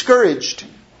be discouraged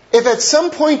if at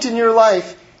some point in your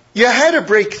life you had a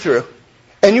breakthrough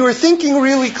and you were thinking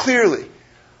really clearly,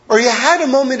 or you had a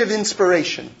moment of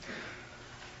inspiration.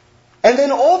 And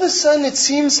then all of a sudden it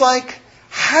seems like,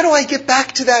 how do I get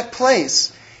back to that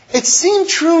place? It seemed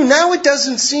true, now it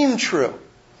doesn't seem true.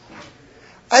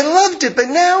 I loved it, but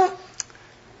now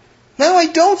I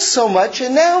don't so much,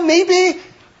 and now maybe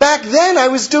back then I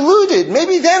was deluded.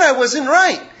 Maybe then I wasn't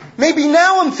right. Maybe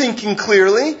now I'm thinking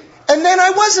clearly, and then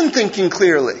I wasn't thinking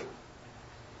clearly.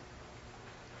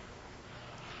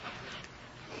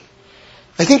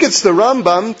 I think it's the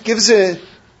Rambam gives a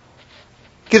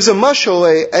mashal,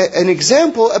 an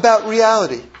example about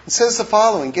reality. It says the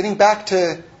following, getting back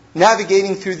to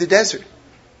navigating through the desert.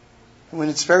 When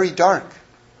it's very dark,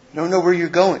 you don't know where you're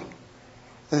going.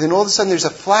 And then all of a sudden there's a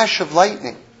flash of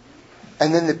lightning.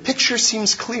 And then the picture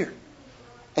seems clear.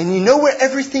 And you know where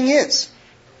everything is.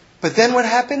 But then what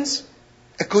happens?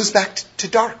 It goes back to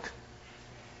dark.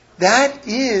 That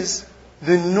is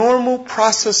the normal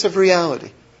process of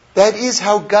reality. That is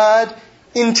how God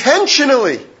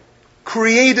intentionally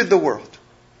created the world.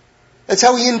 That's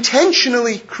how He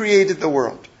intentionally created the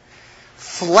world.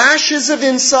 Flashes of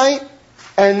insight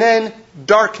and then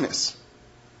darkness.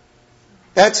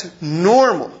 That's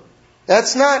normal.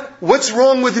 That's not what's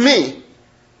wrong with me.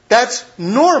 That's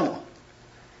normal.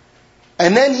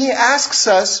 And then He asks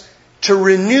us to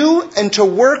renew and to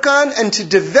work on and to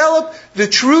develop the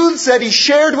truths that He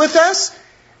shared with us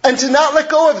and to not let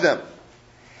go of them.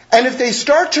 And if they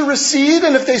start to recede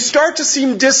and if they start to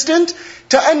seem distant,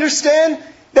 to understand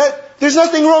that there's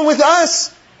nothing wrong with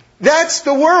us. That's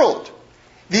the world.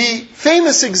 The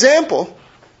famous example,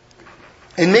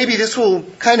 and maybe this will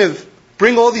kind of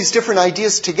bring all these different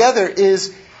ideas together,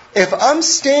 is if I'm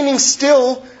standing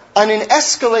still on an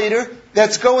escalator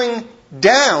that's going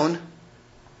down,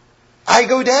 I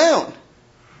go down.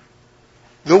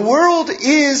 The world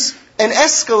is an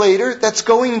escalator that's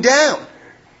going down.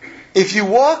 If you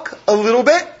walk a little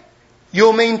bit,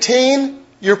 you'll maintain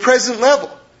your present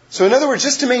level. So in other words,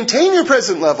 just to maintain your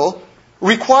present level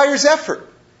requires effort.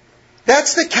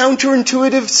 That's the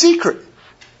counterintuitive secret.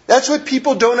 That's what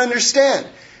people don't understand.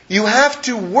 You have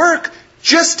to work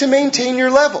just to maintain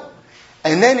your level.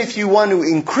 And then if you want to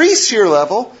increase your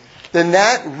level, then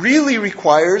that really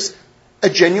requires a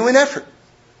genuine effort.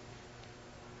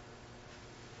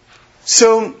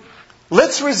 So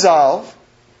let's resolve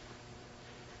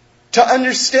to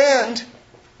understand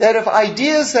that if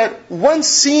ideas that once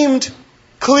seemed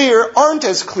clear aren't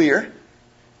as clear,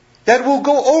 that we'll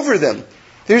go over them.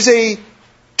 There's a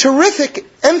terrific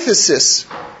emphasis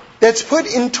that's put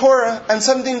in Torah on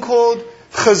something called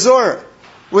chazor,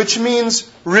 which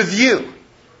means review.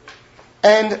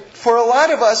 And for a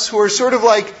lot of us who are sort of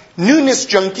like newness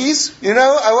junkies,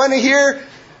 I want to hear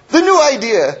the new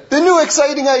idea, the new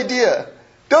exciting idea.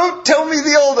 Don't tell me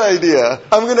the old idea.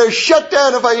 I'm going to shut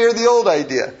down if I hear the old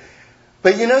idea.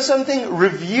 But you know something?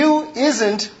 Review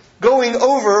isn't going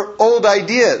over old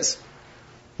ideas.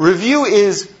 Review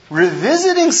is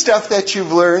revisiting stuff that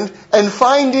you've learned and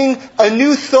finding a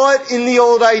new thought in the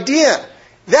old idea.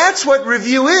 That's what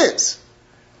review is.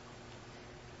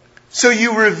 So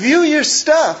you review your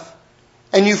stuff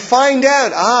and you find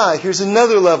out, here's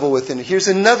another level within it. Here's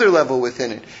another level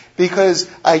within it. Because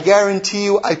I guarantee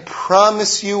you, I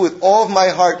promise you with all of my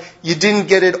heart, you didn't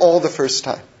get it all the first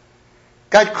time.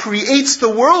 God creates the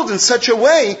world in such a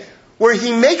way where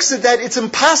He makes it that it's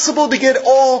impossible to get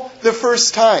all the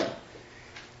first time.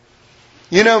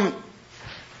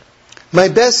 My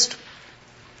best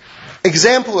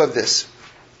example of this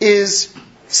is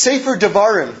Sefer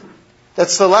Devarim.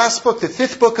 That's the last book, the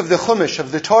 5th book of the Chumash,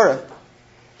 of the Torah.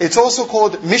 It's also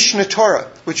called Mishnah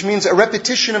Torah, which means a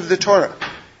repetition of the Torah.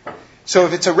 So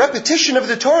if it's a repetition of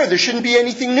the Torah, there shouldn't be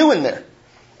anything new in there.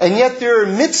 And yet there are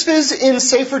mitzvahs in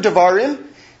Sefer Devarim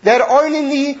that aren't in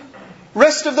the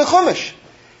rest of the Chumash.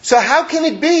 So how can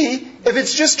it be, if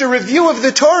it's just a review of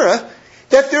the Torah,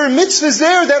 that there are mitzvahs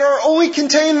there that are only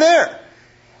contained there?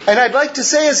 And I'd like to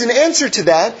say as an answer to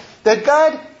that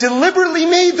God deliberately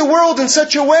made the world in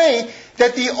such a way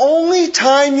that the only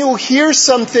time you'll hear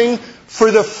something for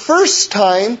the first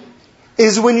time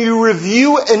is when you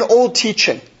review an old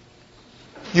teaching.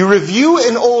 You review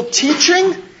an old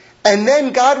teaching, and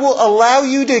then God will allow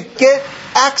you to get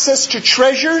access to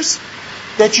treasures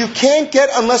that you can't get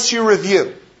unless you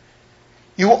review.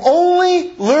 You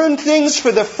only learn things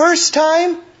for the first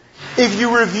time if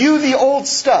you review the old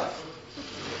stuff.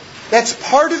 That's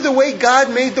part of the way God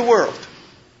made the world.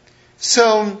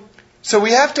 So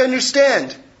we have to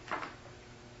understand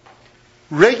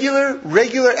regular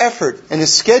effort and a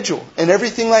schedule and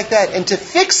everything like that. And to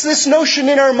fix this notion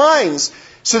in our minds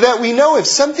so that we know if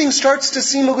something starts to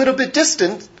seem a little bit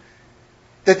distant,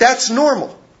 that's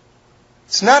normal.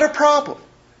 It's not a problem.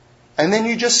 And then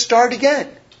you just start again.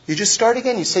 You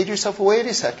say to yourself, well, wait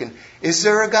a second. Is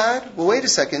there a God? Well, wait a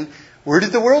second. Where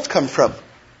did the world come from?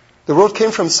 The world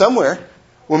came from somewhere.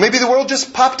 Well, maybe the world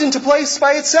just popped into place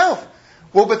by itself.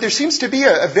 Well, but there seems to be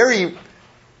a very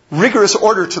rigorous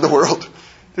order to the world.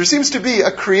 there seems to be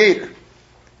a creator.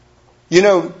 You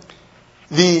know,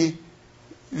 the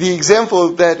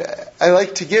example that I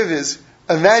like to give is,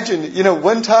 imagine,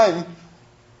 one time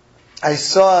I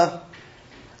saw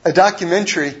a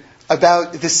documentary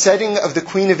about the setting of the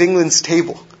Queen of England's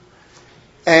table.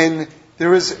 And there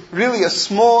was really a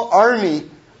small army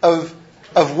of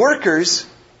workers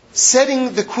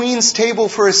setting the Queen's table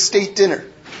for a state dinner.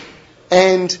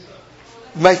 And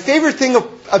my favorite thing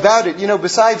about it,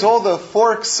 besides all the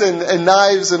forks and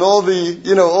knives and all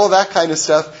the, all that kind of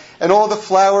stuff, and all the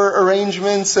flower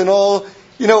arrangements and all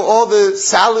the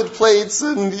salad plates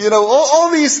and,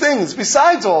 all these things,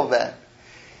 besides all that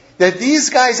these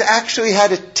guys actually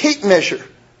had a tape measure.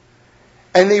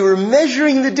 And they were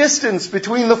measuring the distance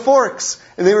between the forks.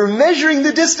 And they were measuring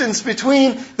the distance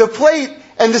between the plate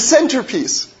and the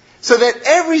centerpiece. So that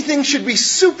everything should be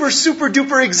super, super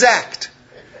duper exact.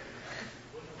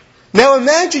 Now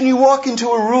imagine you walk into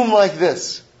a room like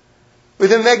this,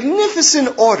 with a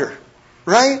magnificent order,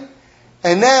 right?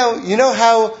 And now, you know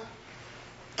how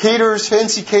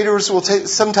fancy caterers will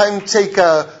sometimes take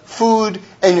food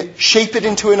and shape it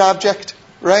into an object,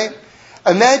 right?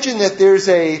 Imagine that there's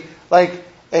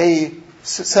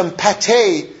some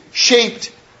pate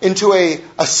shaped into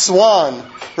a swan,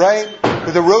 right?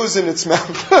 With a rose in its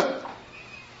mouth.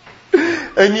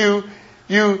 And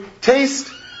you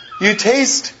taste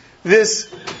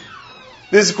this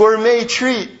gourmet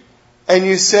treat, and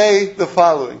you say the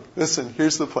following. Listen,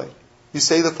 here's the point. You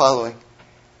say the following.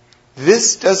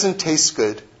 This doesn't taste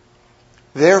good.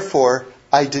 Therefore,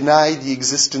 I deny the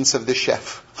existence of the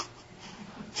chef.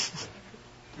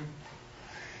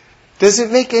 Does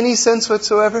it make any sense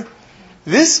whatsoever?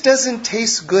 This doesn't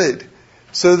taste good.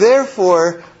 So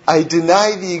therefore, I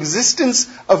deny the existence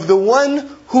of the one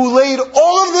who laid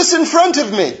all of this in front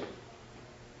of me.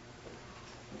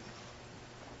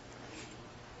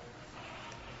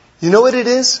 You know what it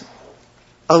is?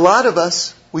 A lot of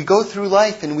us, we go through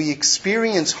life and we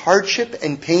experience hardship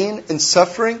and pain and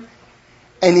suffering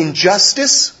and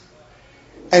injustice.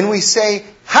 And we say,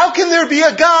 how can there be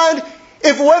a God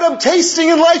if what I'm tasting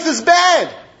in life is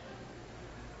bad?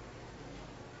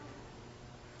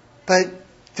 But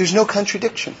there's no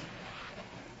contradiction.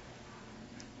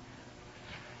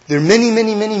 There are many,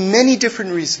 many, many, many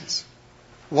different reasons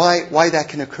why that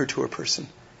can occur to a person.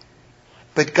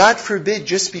 But God forbid,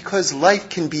 just because life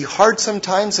can be hard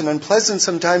sometimes and unpleasant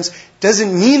sometimes,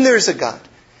 doesn't mean there's a God,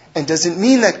 and doesn't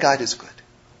mean that God is good.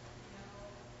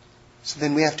 So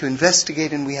then we have to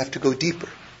investigate and we have to go deeper.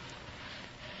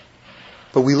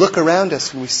 But we look around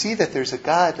us and we see that there's a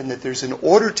God and that there's an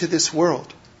order to this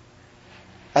world.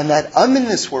 And that I'm in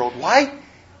this world.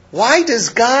 Why does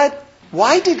God,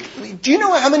 do you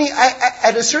know how many,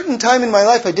 at a certain time in my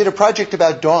life I did a project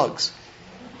about dogs.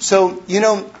 So,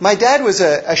 my dad was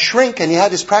a shrink and he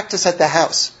had his practice at the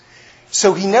house.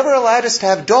 So he never allowed us to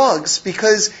have dogs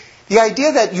because the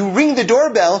idea that you ring the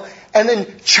doorbell and then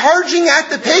charging at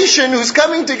the patient who's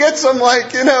coming to get some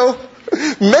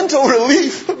mental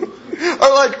relief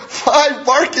are like 5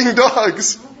 barking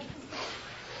dogs.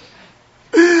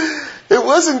 It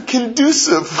wasn't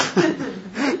conducive,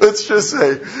 let's just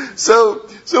say. So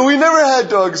we never had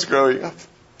dogs growing up.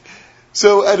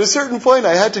 So at a certain point,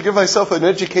 I had to give myself an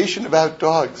education about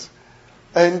dogs.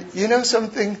 And you know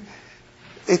something?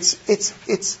 It's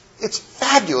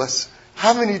fabulous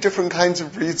how many different kinds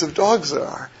of breeds of dogs there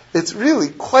are. It's really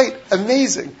quite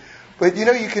amazing. But you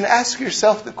can ask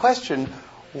yourself the question,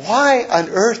 why on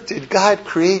earth did God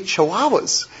create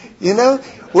chihuahuas?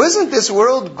 Wasn't this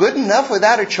world good enough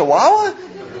without a chihuahua?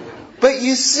 But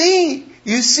you see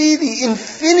the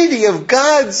infinity of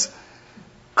God's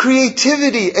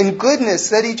creativity and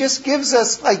goodness, that He just gives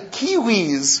us like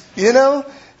kiwis,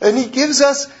 and He gives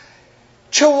us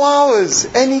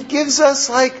chihuahuas, and He gives us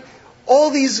all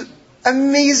these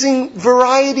amazing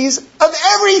varieties of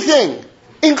everything,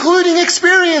 including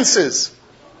experiences.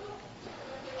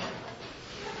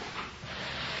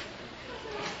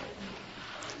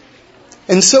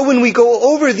 And so when we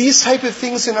go over these type of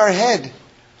things in our head,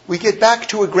 we get back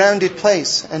to a grounded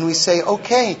place and we say,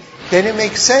 okay, then it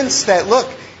makes sense that, look,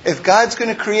 if God's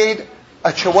going to create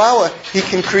a chihuahua, He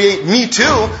can create me too.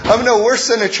 I'm no worse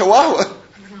than a chihuahua.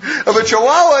 If a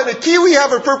chihuahua and a kiwi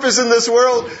have a purpose in this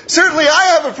world, certainly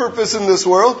I have a purpose in this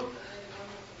world.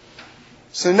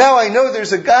 So now I know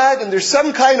there's a God and there's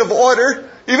some kind of order,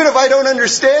 even if I don't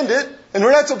understand it, and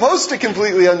we're not supposed to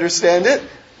completely understand it.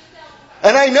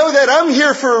 And I know that I'm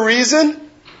here for a reason,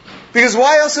 because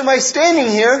why else am I standing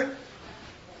here?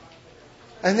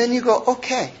 And then you go,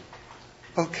 okay,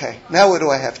 now what do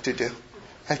I have to do?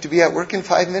 I have to be at work in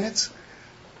 5 minutes?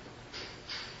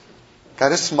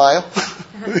 Gotta smile.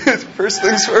 First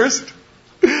things first.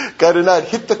 Gotta not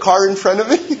hit the car in front of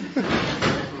me.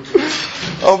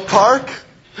 I'll park.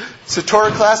 It's a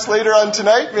Torah class later on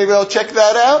tonight. Maybe I'll check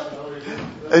that out.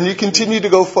 And you continue to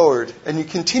go forward. And you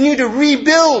continue to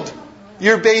rebuild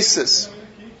your basis.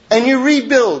 And you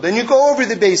rebuild. And you go over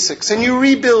the basics. And you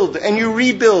rebuild. And you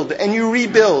rebuild. And you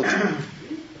rebuild.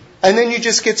 And then you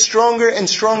just get stronger and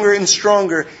stronger and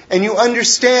stronger. And you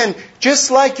understand, just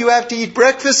like you have to eat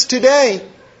breakfast today,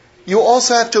 you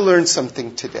also have to learn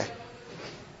something today.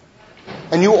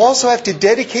 And you also have to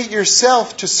dedicate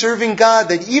yourself to serving God,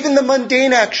 that even the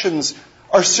mundane actions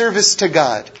are service to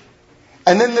God.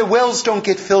 And then the wells don't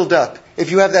get filled up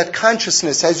if you have that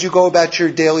consciousness as you go about your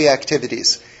daily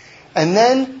activities. And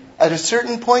then, at a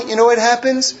certain point, you know what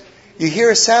happens? You hear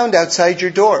a sound outside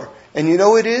your door. And you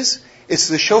know what it is? It's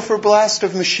the shofar blast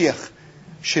of Mashiach.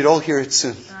 You should all hear it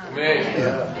soon. Amen.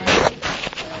 Yeah.